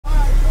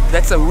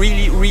That's a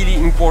really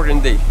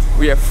important day.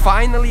 We are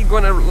finally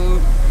gonna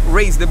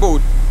raise the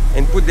boat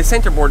and put the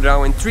centerboard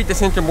down and treat the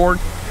centerboard,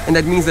 and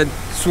that means that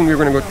soon we're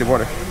gonna go to the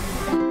water.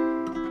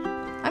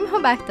 I'm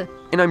Roberta.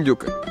 And I'm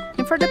Duca.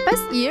 And for the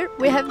past year,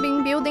 we have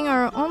been building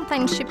our own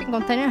tiny shipping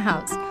container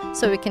house,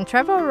 so we can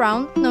travel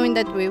around knowing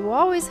that we will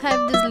always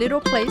have this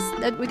little place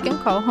that we can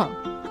call home.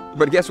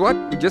 But guess what?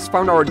 We just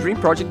found our dream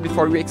project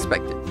before we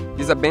expected,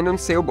 this abandoned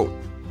sailboat.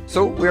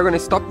 So we are gonna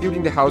stop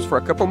building the house for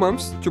a couple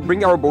months to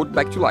bring our boat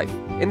back to life.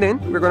 And then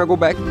we're gonna go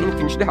back and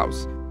finish the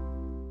house.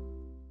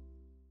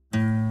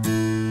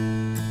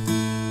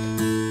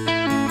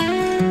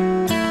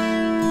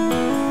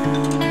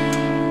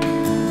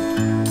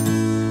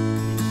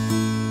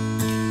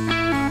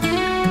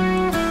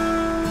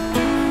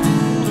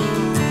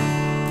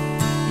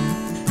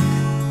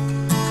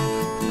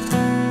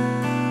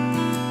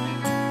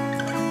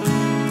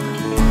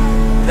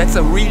 That's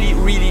a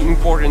really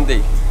important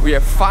day. We are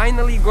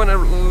finally gonna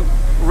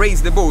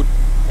raise the boat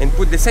and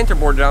put the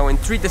centerboard down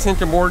and treat the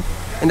centerboard,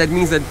 and that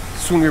means that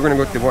soon we're gonna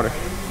go to the water.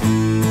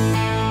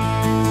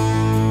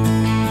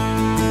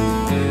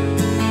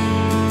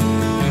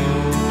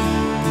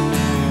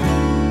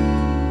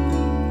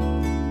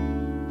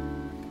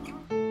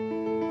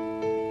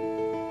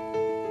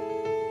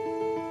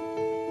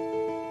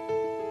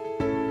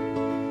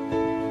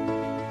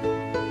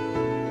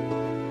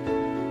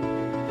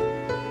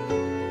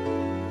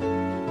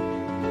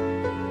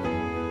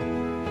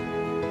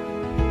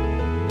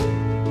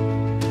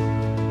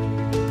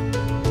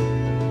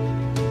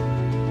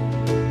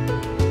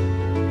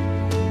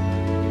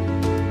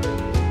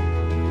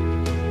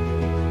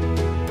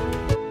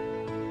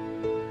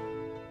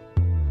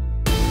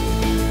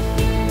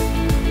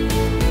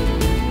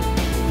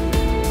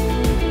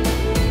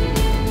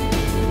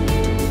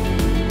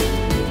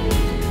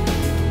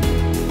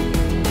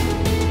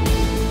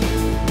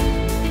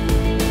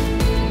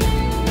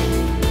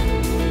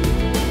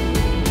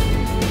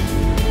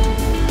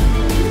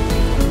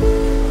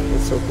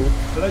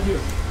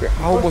 We're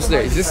almost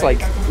there. It's just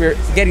like we're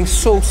getting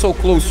so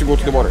close to go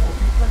to the water.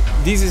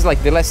 This is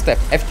like the last step.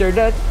 After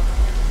that,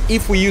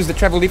 if we use the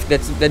travel lift,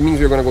 that means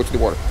we're gonna go to the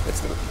water. That's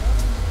the...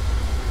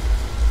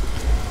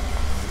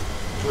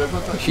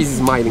 She's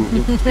smiling.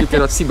 You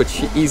cannot see, but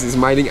she is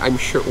smiling. I'm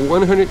sure,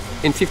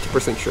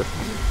 150% sure.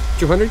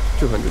 200?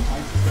 200.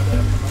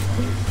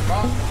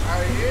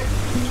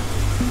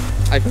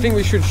 I think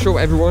we should show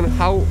everyone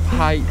how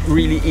high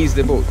really is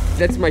the boat.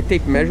 That's my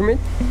tape measurement.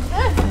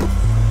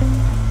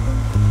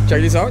 Check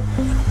this out.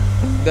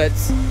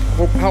 That's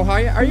how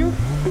high are you?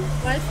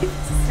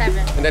 157.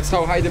 And that's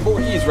how high the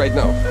boat is right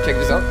now. Check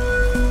this out.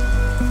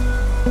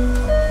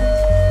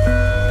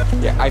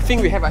 Yeah, I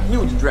think we have a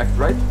huge draft,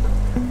 right?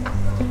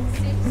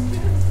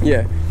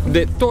 Yeah,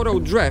 the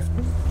total draft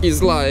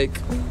is like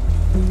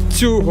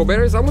 2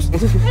 Robertas almost.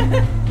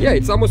 Yeah,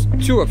 it's almost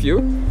 2 of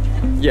you.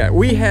 Yeah,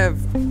 we have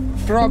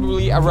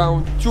probably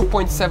around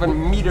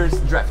 2.7 meters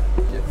draft.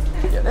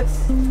 Yeah, that's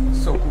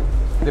so cool.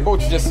 The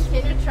boat's just...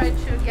 Can you try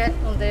to get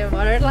on the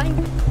water line?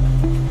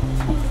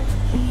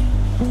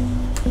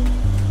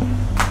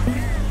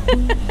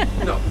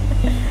 No,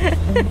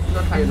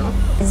 not high enough.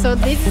 So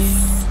this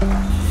is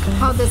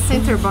how the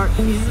centerboard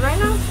is right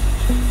now?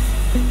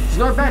 It's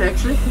not bad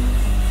actually.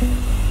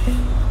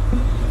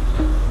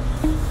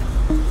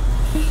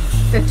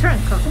 The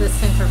trunk of the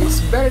centerboard. It's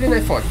better than I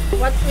thought.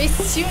 What we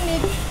still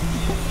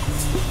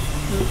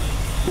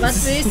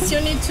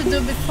need to do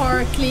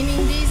before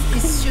cleaning this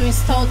is to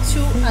install 2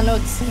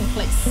 anodes in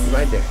place.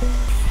 Right there.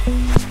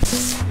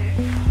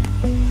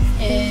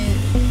 And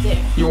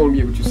there. You won't be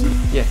able to see.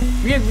 Yeah.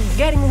 We are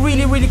getting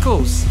really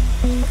close.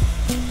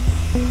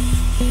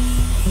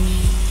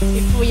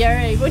 If we are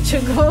able to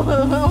go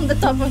on the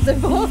top of the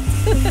boat.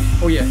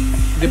 Oh yeah.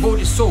 The boat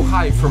is so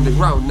high from the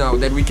ground now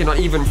that we cannot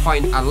even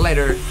find a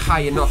ladder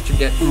high enough to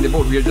get in the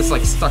boat. We are just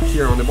like stuck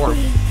here on the bottom.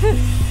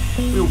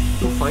 We'll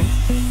find.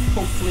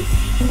 Hopefully.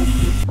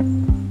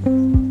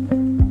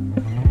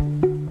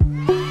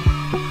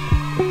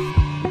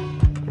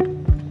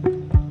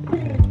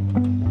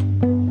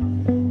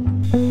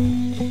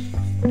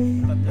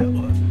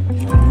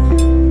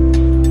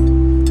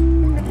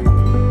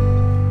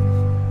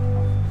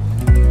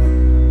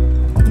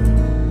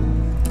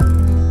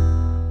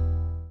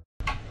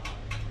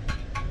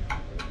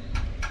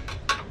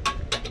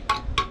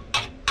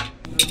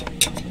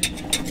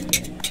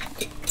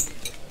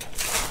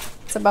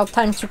 It's about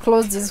time to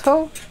close this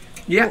hole.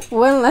 Yeah.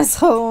 One last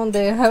hole on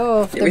the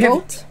hull of the we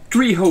boat. Have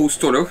 3 holes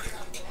total.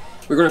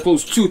 We're gonna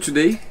close 2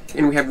 today,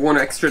 and we have 1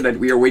 extra that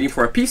we are waiting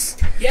for a piece.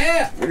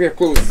 Yeah! We're gonna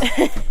close.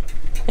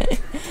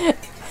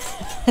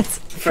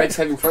 Fred's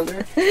having fun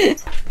there?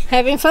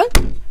 Having fun?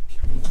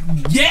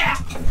 Yeah!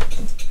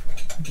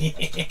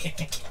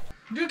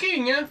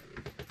 Duquinha!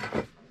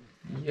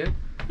 Yeah.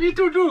 E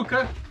tu,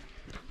 Duca?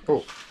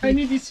 Oh. I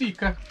need the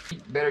Sika.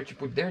 Better to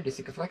put there, the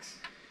Sikaflex.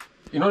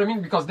 You know what I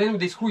mean? Because then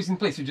the screw is in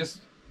place, you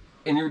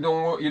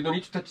don't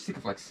need to touch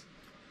Sikaflex.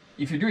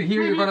 If you do it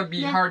here, you're gonna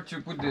be hard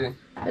to put the...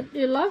 But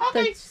you love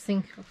that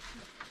thing.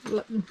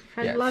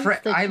 Fred Yeah, loves I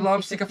touching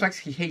love Sikaflex. Sikaflex.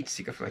 He hates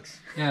Sikaflex.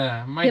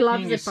 Yeah, my He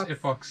loves thing is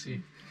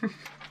epoxy. epoxy.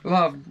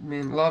 Love,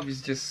 man, love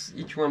is just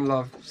each one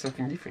love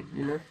something different,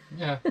 you know.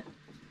 Yeah.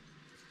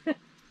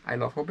 I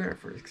love Roberta,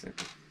 for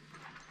example.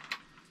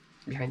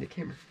 Behind the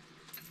camera.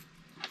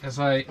 As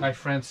my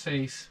friend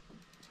says,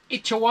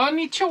 each one,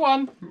 each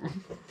one.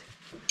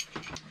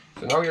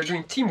 So now we are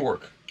doing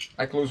teamwork.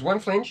 I close one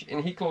flange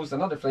and he closed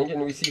another flange,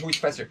 and we see who is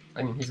faster.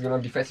 I mean, he's gonna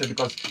be faster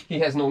because he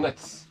has no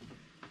nuts.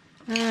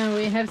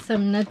 We have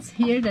some nuts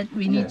here that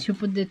we need to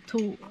put the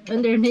tool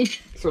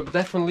underneath So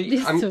definitely,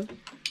 these two.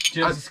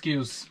 Just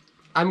skills.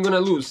 I'm gonna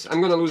lose.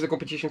 I'm gonna lose the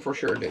competition for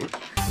sure then.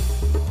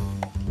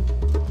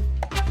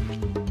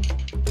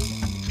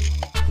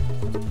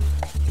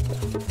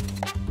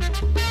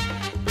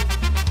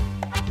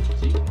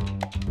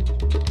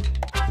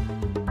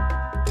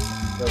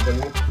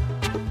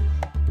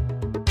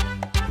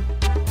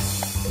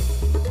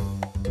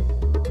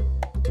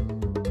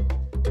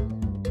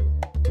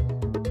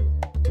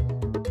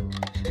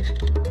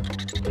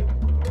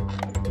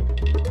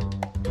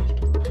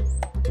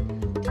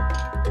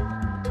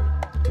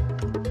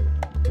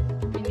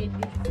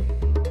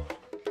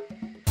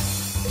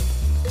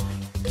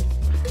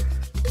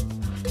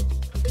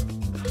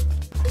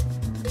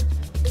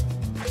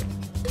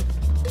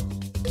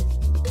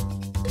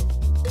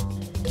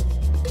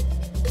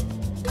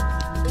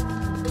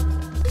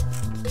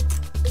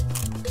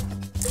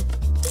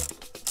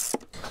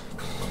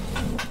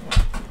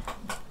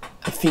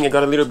 I think I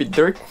got a little bit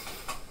dirt.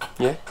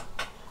 Yeah.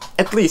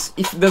 At least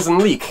if it doesn't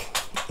leak,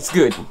 it's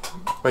good.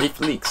 But if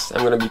it leaks,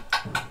 I'm gonna be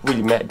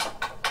really mad.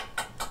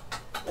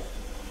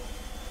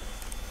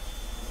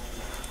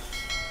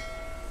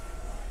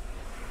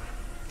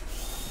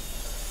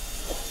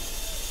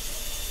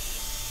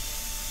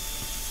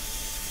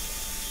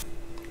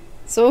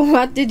 So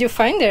what did you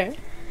find there?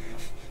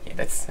 Yeah,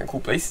 that's a cool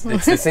place.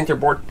 That's the center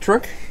board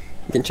trunk.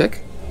 You can check.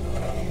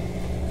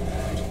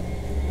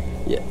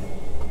 Yeah.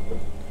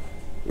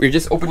 We're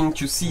just opening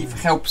to see if it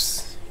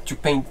helps to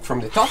paint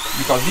from the top,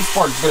 because this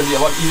part is going to be a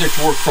lot easier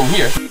to work from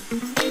here.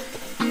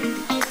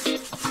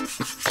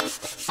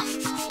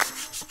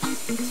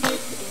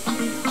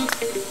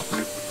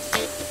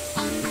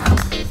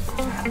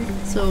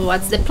 So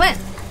what's the plan?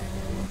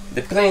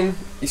 The plan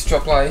is to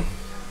apply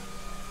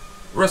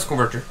rust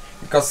converter,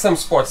 because some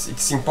spots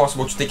it's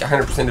impossible to take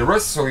 100% the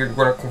rust, so we're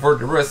going to convert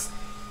the rust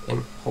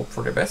and hope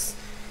for the best.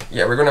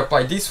 Yeah, we're going to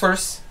apply this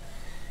first.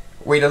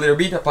 Wait a little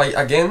bit, apply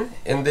again,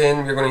 and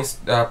then we're going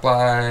to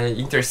apply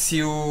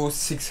Interseal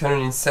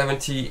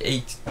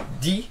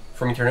 678D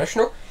from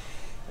International.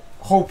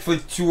 Hopefully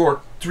 2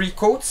 or 3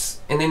 coats,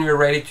 and then we're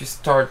ready to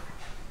start,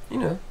 you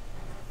know,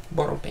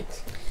 bottom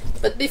paint.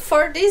 But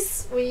before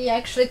this, we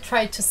actually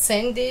tried to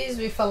sand this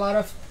with a lot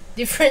of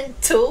different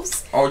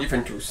tools. All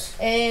different tools.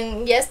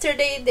 And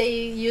yesterday they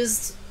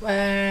used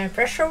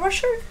pressure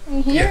washer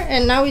in here, Yeah.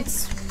 and now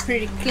it's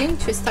pretty clean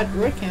to start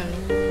working on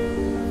it.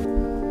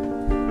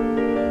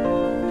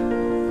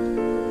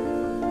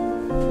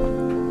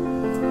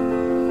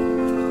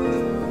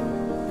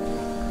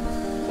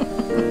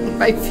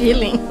 By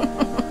feeling.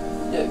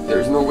 Yeah,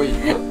 there's no way,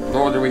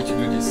 no other way to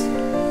do this.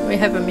 We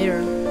have a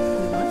mirror.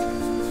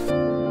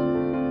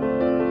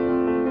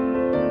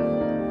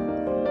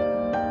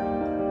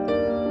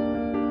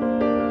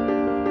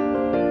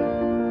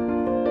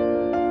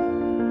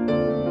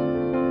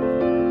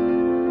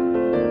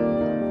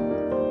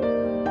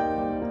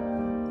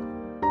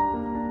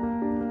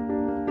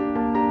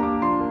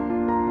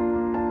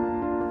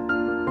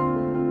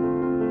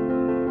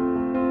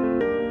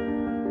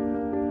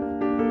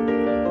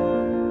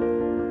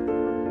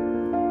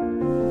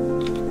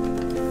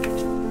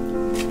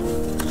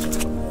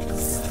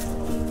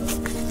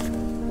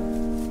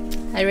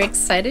 Are you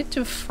excited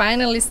to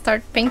finally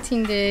start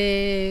painting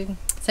the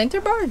center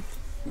board?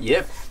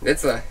 Yep,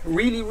 that's a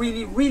really,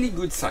 really, really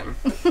good sign.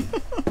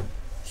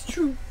 It's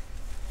true.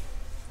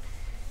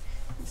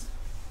 It's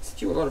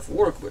still a lot of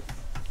work, but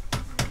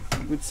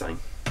good sign.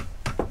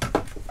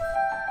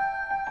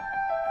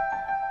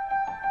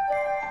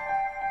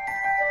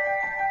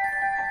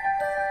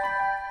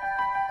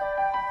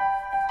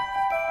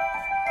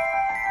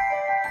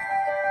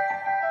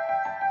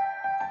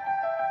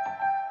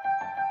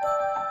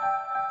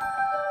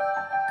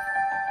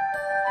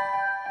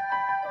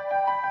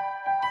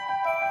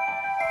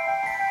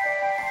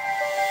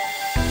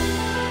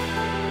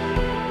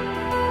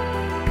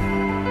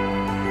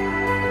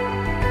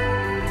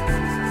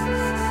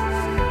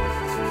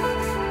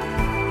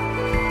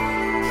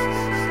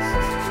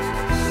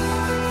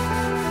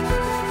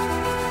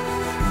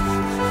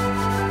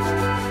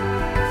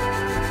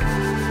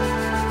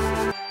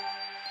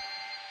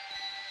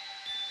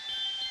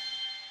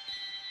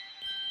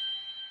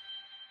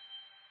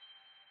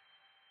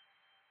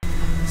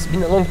 It's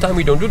been a long time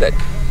we don't do that.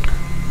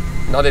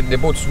 Now that the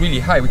boat's really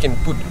high, we can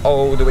put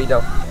all the way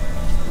down.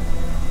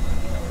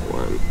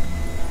 1,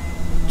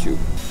 2.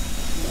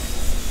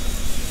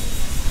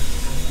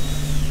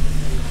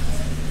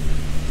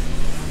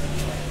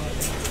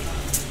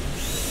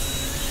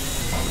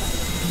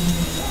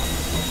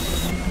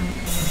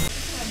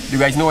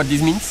 guys know what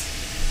this means?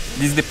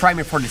 This is the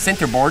primer for the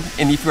centerboard,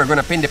 and if we're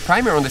gonna paint the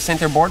primer on the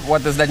centerboard,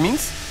 what does that mean?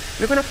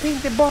 We're gonna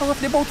paint the bottom of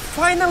the boat,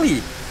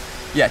 finally!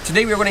 Yeah,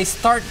 today we're gonna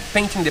start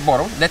painting the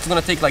bottom. That's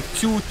gonna take like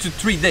 2 to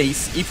 3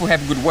 days if we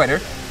have good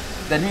weather.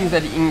 That means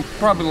that in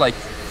probably like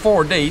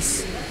 4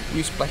 days,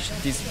 you splash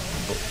this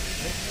boat.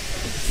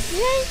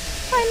 Yay,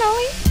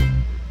 finally!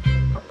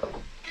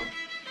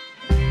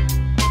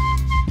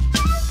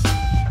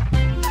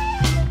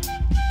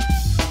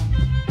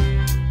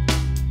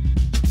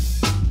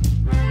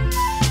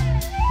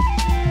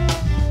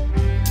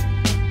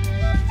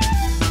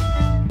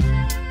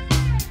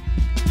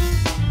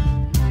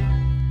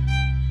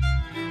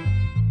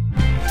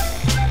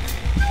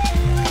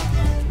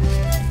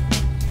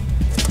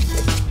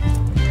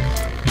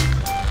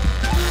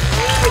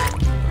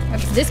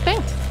 This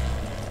paint?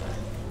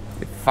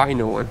 The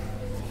final one.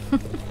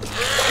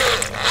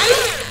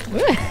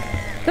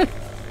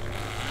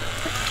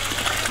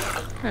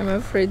 I'm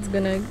afraid it's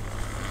gonna...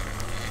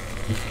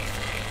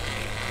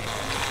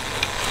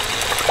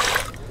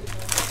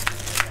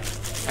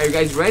 Are you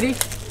guys ready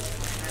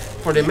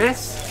for the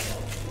mess?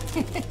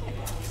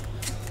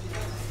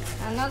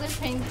 Another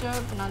paint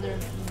job, another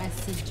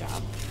messy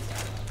job.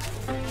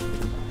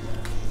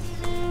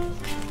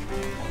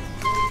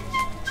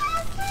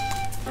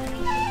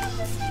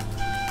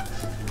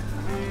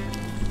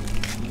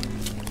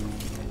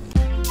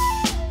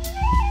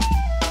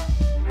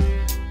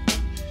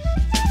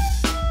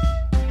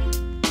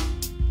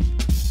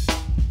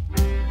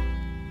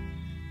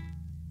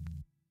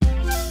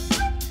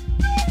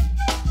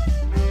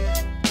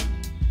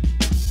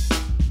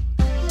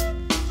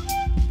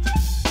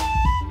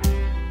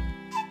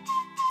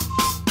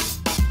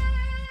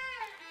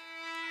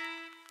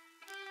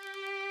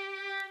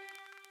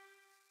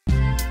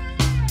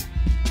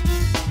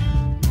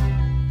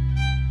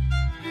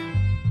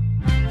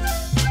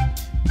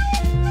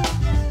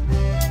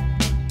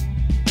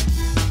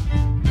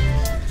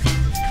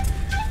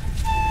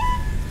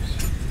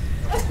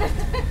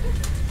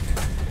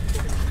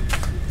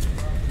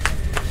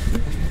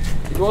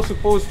 It was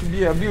supposed to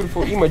be a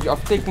beautiful image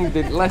of taking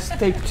the last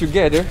tape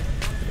together,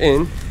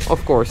 and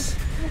of course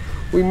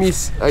we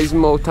miss a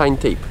small tiny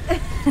tape.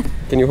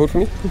 Can you hold for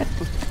me?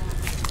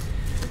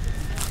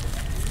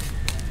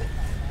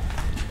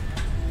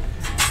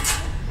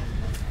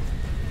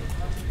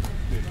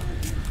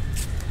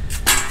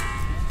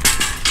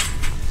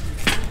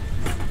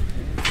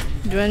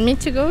 Do you want me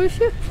to go with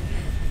you?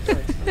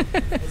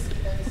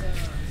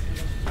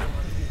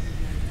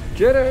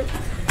 Get it!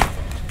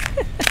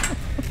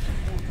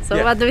 So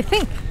Yeah. what do we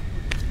think?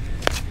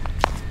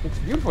 It's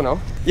beautiful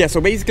now. Yeah,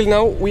 so basically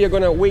now we are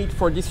gonna wait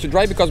for this to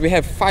dry because we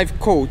have 5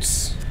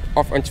 coats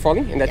of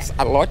anti-fouling, and that's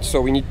a lot,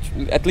 so we need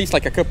at least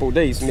like a couple of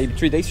days, maybe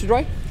 3 days to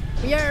dry.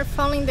 We are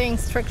following the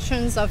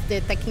instructions of the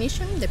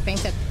technician, the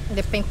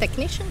paint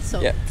technician.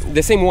 So Yeah,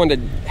 the same one that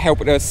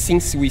helped us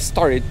since we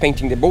started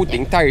painting the boat, the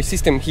entire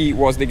system. He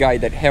was the guy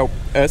that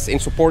helped us and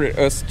supported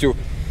us to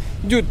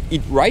do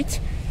it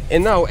right.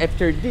 And now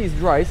after this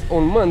dries,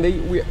 on Monday,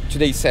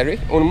 today is Saturday,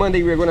 on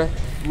Monday we're gonna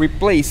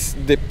replace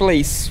the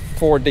place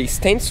for the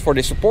stands, for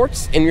the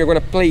supports, and we're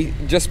gonna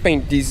just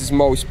paint these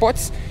small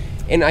spots.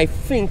 And I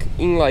think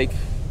in like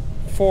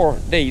 4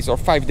 days or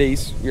 5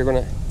 days we're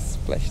gonna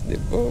splash the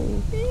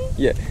boat.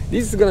 Yeah,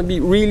 this is gonna be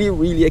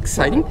really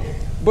exciting,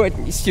 but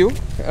still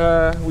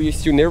we're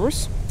still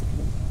nervous,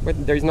 but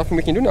there is nothing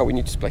we can do now. We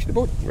need to splash the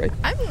boat, right?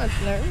 I'm not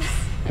nervous.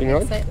 You know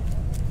what? Excited.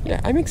 Yeah,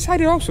 I'm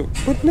excited also,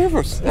 but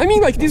nervous. I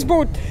mean, like, this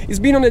boat has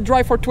been on the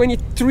dry for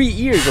 23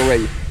 years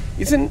already.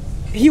 It's a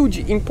huge,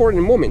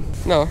 important moment.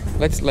 Now,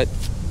 let's let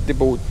the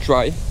boat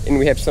dry, and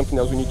we have something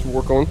else we need to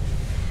work on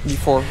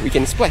before we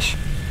can splash.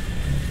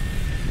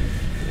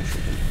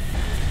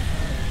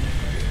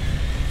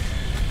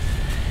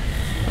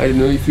 I don't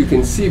know if you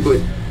can see, but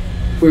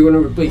we're gonna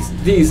replace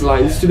these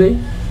lines today,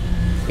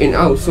 and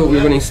also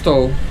we're gonna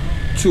install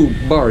 2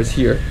 bars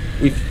here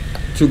with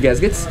 2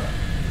 gaskets.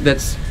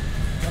 That's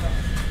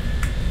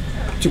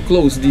to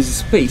close this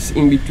space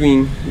in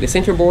between the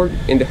centerboard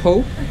and the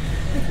hull.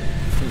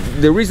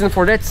 The reason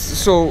for that,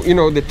 so you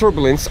know, the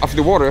turbulence of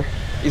the water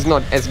is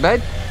not as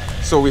bad.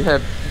 So we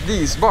have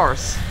these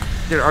bars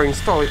that are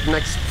installed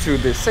next to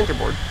the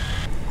centerboard.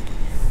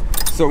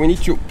 So we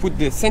need to put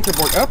the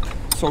centerboard up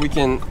so we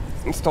can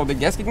install the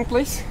gasket in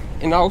place,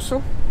 and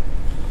also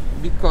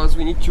because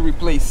we need to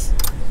replace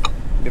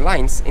the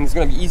lines, and it's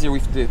gonna be easier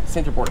with the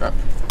centerboard up.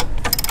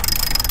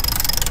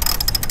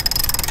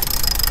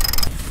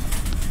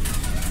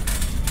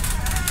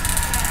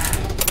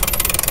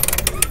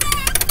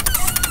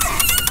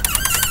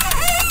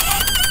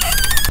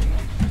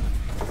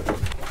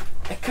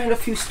 I kind of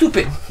feel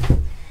stupid.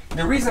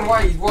 The reason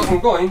why it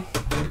wasn't going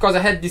is because I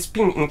had this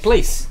pin in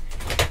place.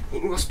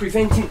 It was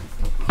preventing.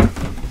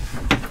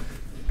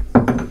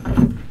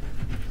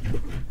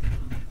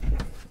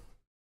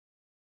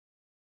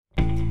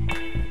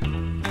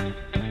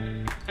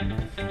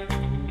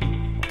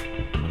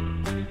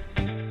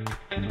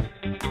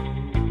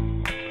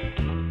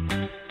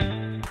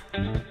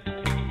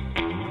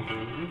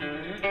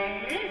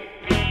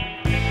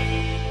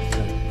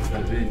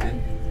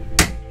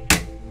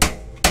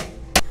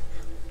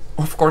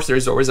 of course there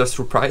is always a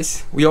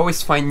surprise. We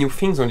always find new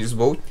things on this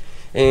boat,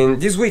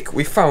 and this week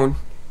we found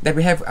that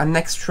we have an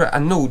extra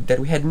anode that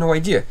we had no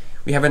idea.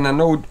 We have an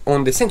anode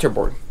on the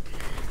centerboard.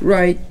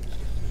 Right,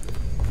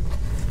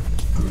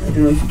 I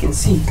don't know if you can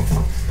see,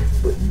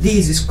 but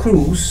these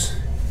screws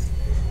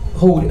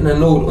hold an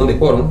anode on the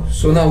bottom,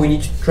 so now we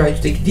need to try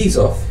to take these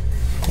off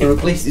and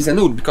replace this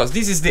anode, because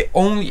this is the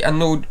only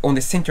anode on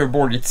the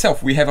centerboard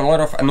itself. We have a lot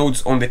of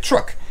anodes on the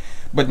truck,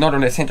 but not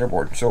on the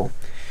centerboard. So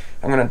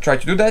I'm gonna try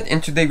to do that,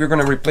 and today we're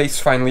gonna replace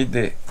finally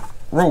the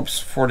ropes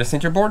for the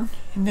centerboard,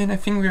 and then I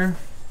think we're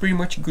pretty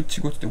much good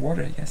to go to the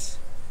water, I guess.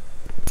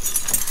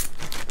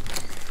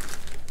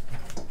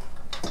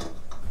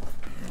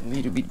 A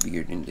little bit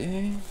bigger than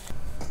that.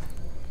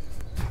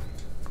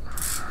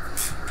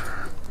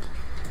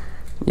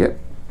 Yep.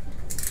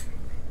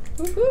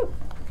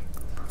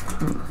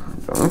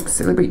 Don't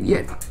celebrate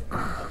yet.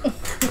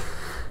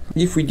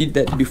 If we did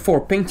that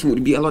before painting, it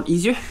would be a lot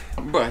easier,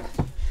 but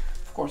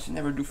of course you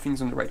never do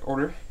things on the right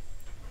order.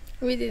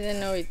 We didn't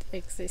know it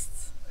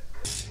exists.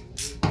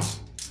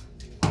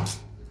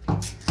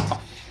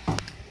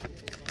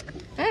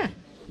 Ah.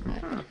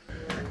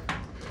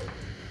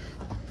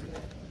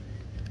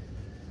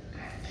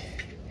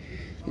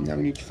 And now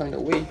we need to find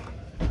a way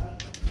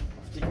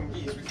of taking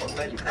these without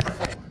letting them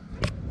fall.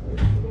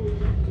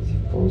 Because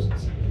it falls.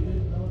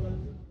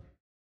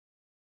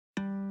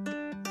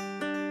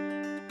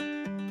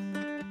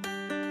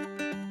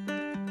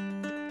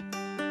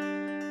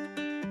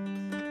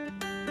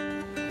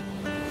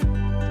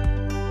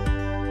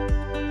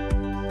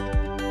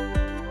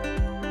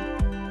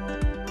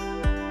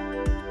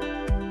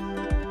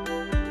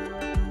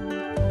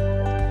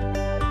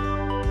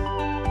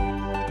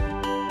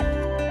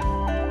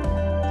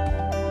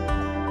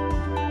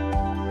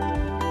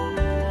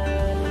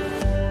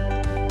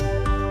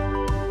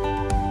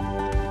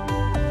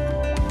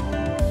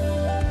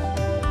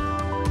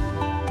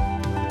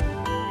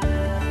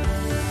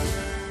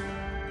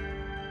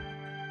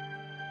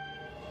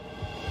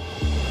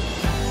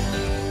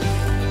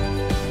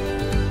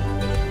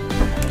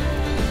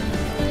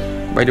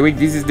 By the way,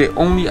 this is the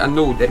only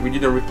anode that we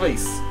didn't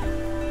replace,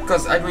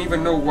 because I don't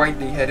even know why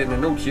they had an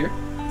anode here.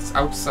 It's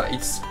outside,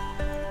 it's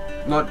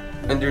not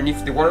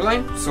underneath the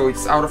waterline, so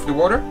it's out of the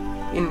water,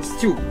 and it's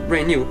still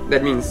brand new.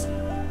 That means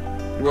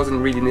it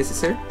wasn't really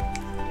necessary,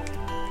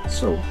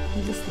 so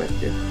we just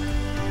left it.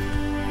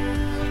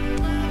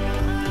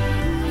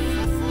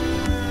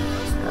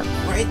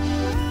 Right.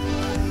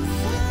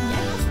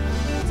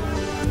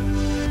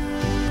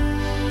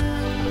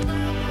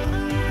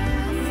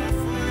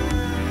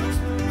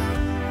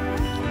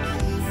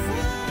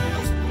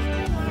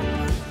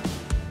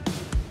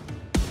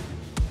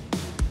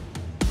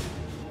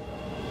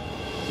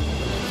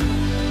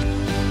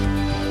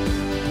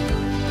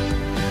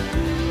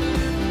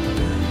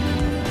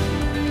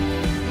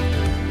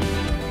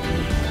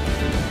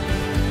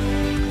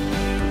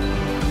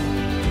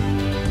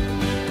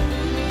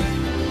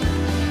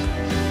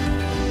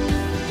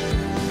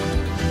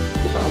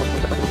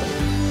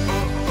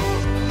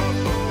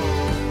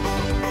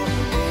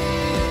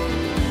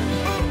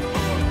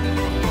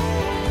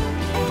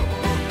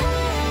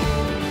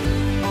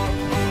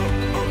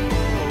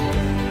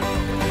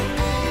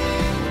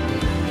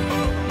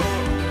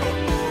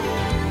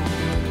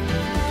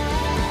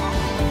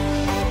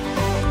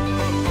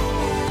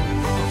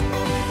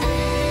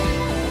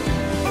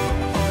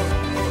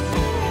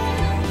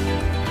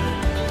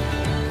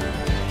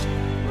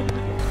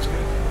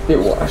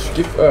 Eu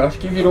acho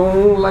que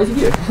virou live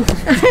gear.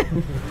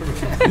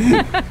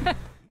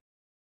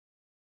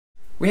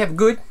 We have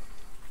good,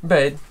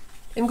 bad,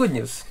 and good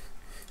news.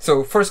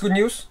 So first good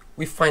news,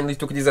 we finally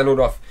took this anode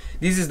off.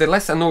 This is the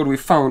last anode we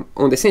found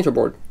on the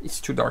centerboard. It's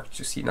too dark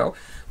to see now,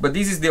 but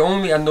this is the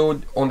only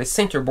anode on the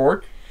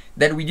centerboard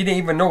that we didn't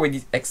even know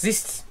it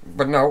exists,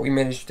 but now we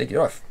managed to take it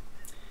off.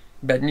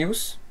 Bad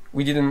news,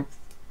 we didn't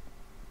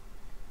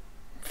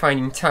find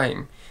in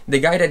time. The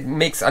guy that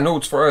makes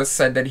anodes for us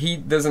said that he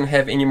doesn't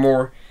have any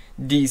more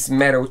this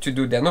metal to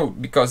do the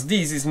anode, because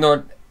this is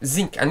not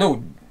zinc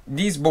anode.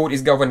 This boat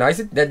is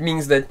galvanized. That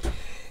means that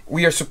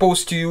we are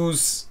supposed to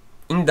use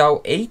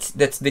Indow 8,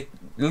 that's the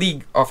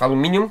league of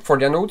aluminum for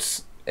the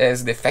anodes,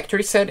 as the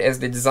factory said, as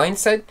the design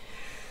said.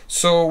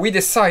 So we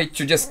decide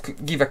to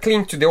just give a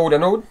clean to the old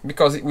anode,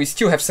 because we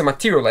still have some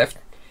material left,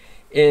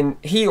 and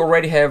he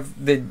already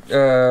have the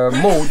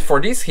mold for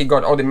this. He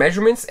got all the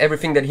measurements,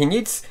 everything that he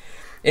needs,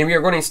 and we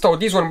are going to install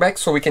this one back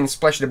so we can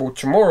splash the boat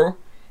tomorrow.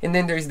 And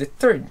then there is the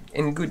third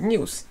and good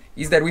news,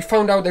 is that we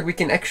found out that we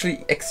can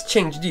actually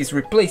exchange this,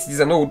 replace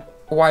this anode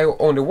while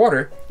on the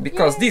water,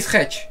 because this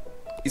hatch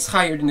is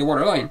higher than the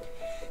water line.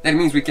 That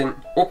means we can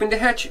open the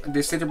hatch,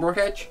 the centerboard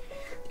hatch,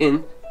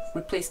 and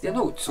replace the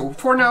anode. So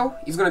for now,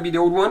 it's gonna be the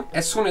old one.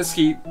 As soon as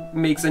he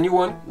makes a new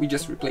one, we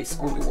just replace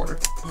all the water.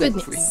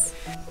 Goodness.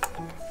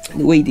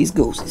 The way this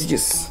goes is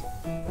just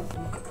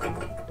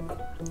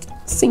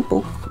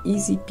simple,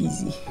 easy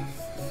peasy.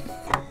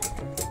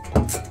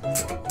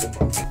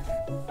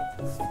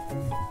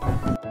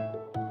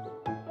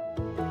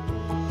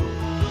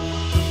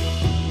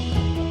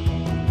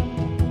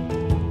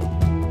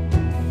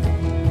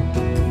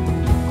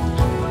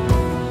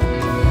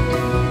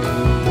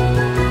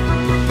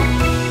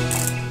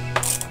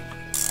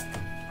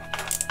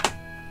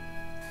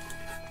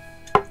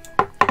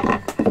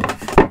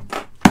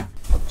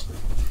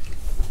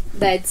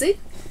 That's it.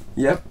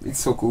 Yep, it's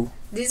so cool.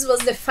 This was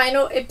the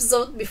final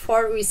episode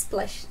before we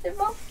splashed the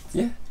boat.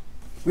 Yeah,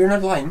 we're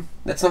not lying.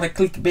 That's not a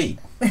clickbait.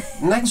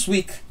 Next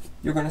week,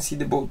 you're gonna see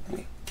the boat.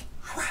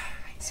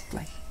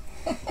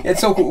 It's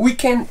so cool. We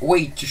can't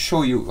wait to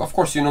show you. Of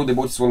course, you know the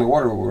boat is on the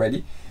water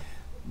already.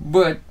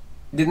 But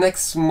the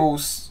next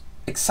most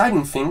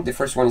exciting thing, the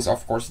first one is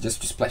of course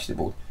just to splash the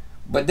boat.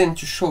 But then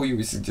to show you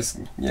is just,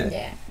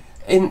 yeah.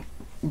 And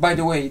by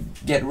the way,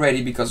 get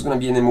ready because it's gonna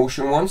be an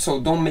emotional one.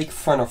 So don't make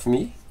fun of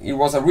me. It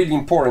was a really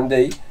important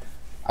day.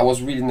 I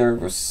was really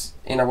nervous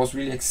and I was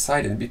really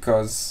excited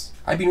because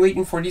I've been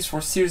waiting for this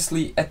for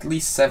seriously at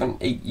least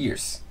 7-8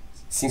 years.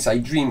 Since I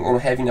dream on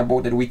having a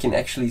boat that we can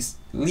actually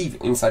live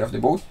inside of the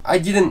boat. I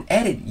didn't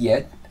edit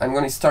yet. I'm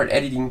gonna start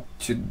editing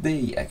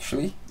today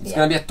actually. It's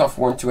gonna be a tough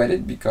one to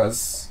edit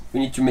because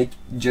we need to make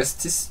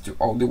justice to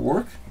all the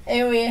work.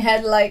 And we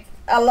had like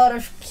a lot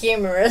of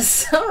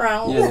cameras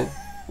around. Yeah,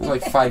 there's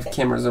like 5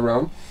 cameras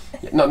around.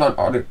 Yeah, not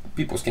other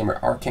people's camera,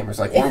 our cameras.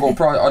 Like one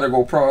GoPro, other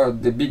GoPro,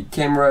 the big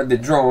camera, the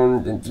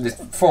drone, the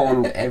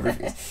phone,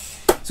 everything.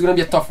 It's gonna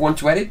be a tough one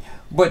to edit.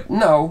 But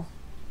now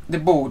the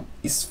boat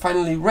is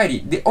finally ready.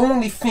 The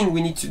only thing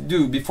we need to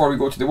do before we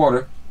go to the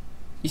water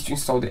is to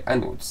install the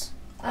anodes.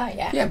 Oh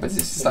yeah. Yeah, but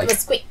this is like, it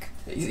was quick.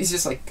 It's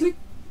just like click,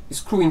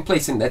 screw in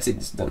place and that's it,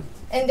 it's done.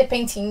 And the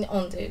painting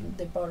on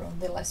the bottom,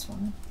 the last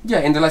one. Yeah,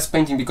 and the last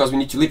painting because we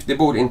need to lift the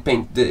boat and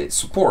paint the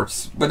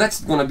supports. But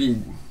that's gonna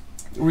be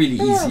really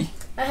easy.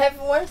 I have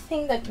one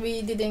thing that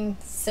we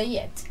didn't say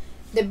yet.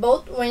 The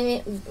boat,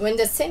 when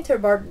the center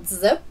board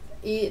is up,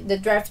 the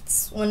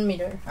draft's 1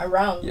 meter,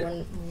 around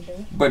 1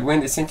 meter. But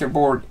when the center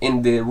board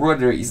and the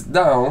rudder is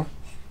down,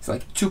 it's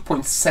like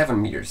 2.7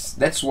 meters.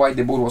 That's why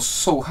the boat was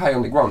so high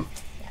on the ground.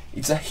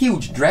 It's a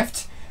huge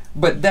draft,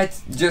 but that,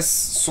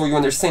 just so you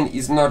understand,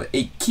 is not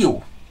a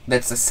keel.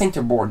 That's a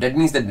center board. That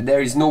means that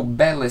there is no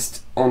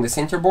ballast on the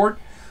center board.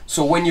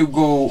 So when you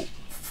go,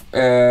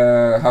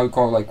 how you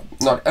call, like,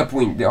 not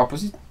upwind, the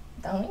opposite?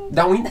 Downwind?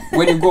 Downwind.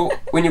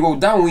 when you go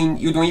downwind,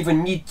 you don't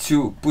even need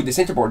to put the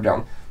center board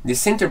down. The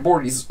center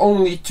board is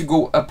only to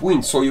go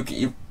upwind, so you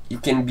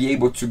can be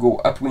able to go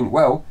upwind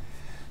well.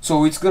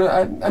 So it's gonna.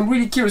 I'm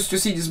really curious to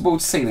see this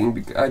boat sailing.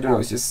 Because, I don't know.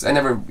 It's just I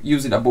never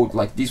used a boat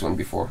like this one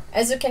before.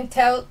 As you can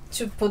tell,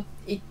 to put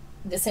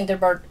the center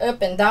board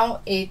up and down,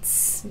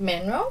 it's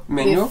manual.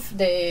 With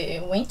the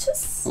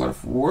winches. A lot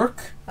of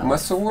work,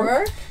 muscle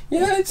work.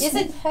 Yeah, it's. Is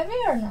it heavy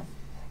or not?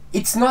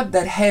 It's not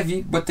that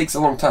heavy, but takes a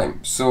long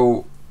time.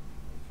 So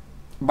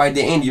by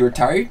the end, you're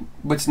tired,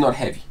 but it's not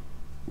heavy.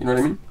 You know what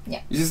I mean?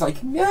 Yeah. It's just like,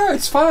 yeah,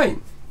 it's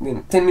fine. And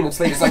then 10 minutes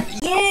later, it's like,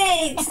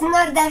 yeah, it's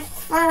not that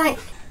fine.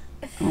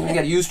 I'm gonna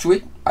get used to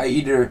it. I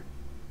either,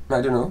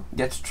 I don't know,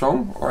 get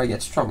strong or I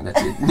get strong.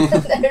 That's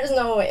it. There's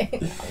no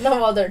way.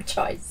 No other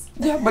choice.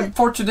 Yeah, but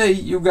for today,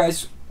 you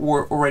guys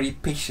were already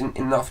patient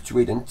enough to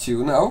wait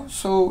until now.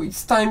 So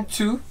it's time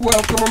to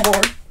welcome on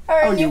board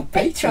our new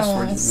patrons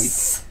for this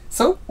week.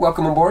 So,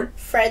 welcome on board.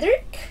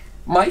 Frederick.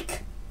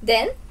 Mike.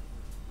 Dan.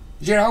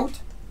 Gerald.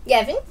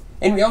 Gavin.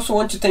 And we also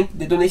want to thank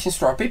the donations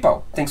to our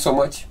PayPal. Thanks so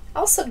much.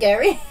 Also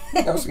Gary.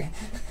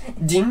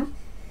 Dean.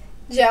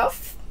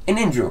 Jeff. And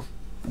Andrew.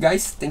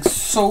 Guys, thanks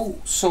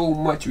so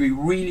much. We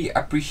really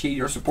appreciate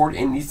your support,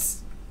 and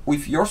it's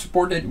with your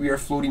support that we are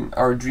floating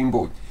our dream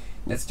boat.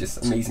 That's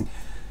just amazing.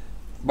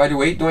 By the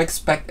way, don't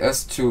expect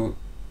us to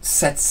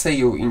set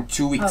sail in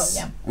 2 weeks. Oh,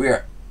 yeah. We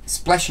are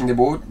splashing the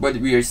boat, but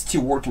we are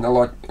still working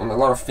on a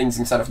lot of things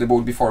inside of the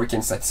boat before we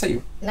can set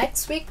sail.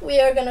 Next week we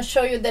are gonna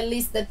show you the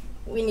list that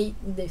we need,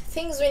 the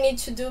things we need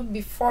to do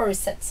before we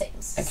set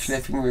sails. Actually,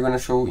 I think we're gonna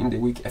show in the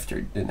week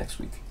after the next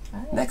week.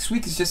 Next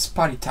week is just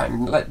party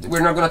time.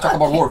 We're not gonna talk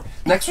about work.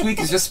 Next week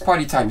is just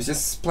party time. It's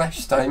just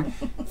splash time,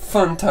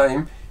 fun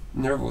time,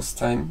 nervous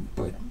time,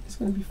 but it's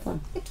gonna be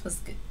fun. It was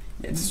good.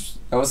 Yeah,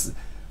 that was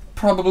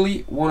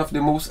probably one of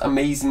the most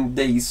amazing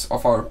days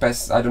of our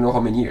past, I don't know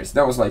how many years.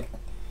 That was like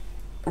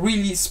a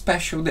really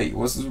special day. It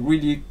was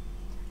really,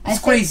 it's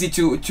crazy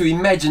to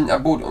imagine a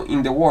boat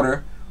in the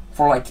water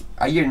for like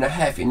a year and a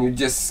half and you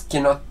just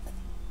cannot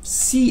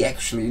see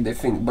actually the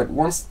thing, but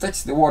once it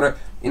touches the water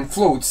and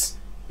floats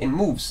and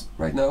moves.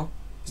 Right now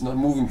it's not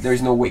moving, there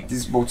is no weight.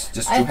 This boat's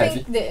just too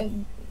heavy. I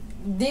think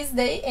this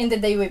day and the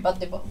day we bought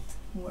the boat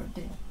were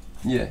there.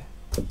 Yeah,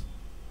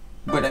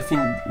 but I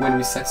think when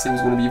we set sail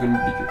it's going to be even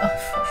bigger. Oh,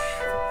 for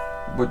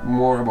sure. But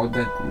more about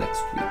that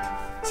next week.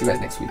 See you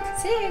guys next week.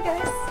 See you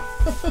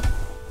guys.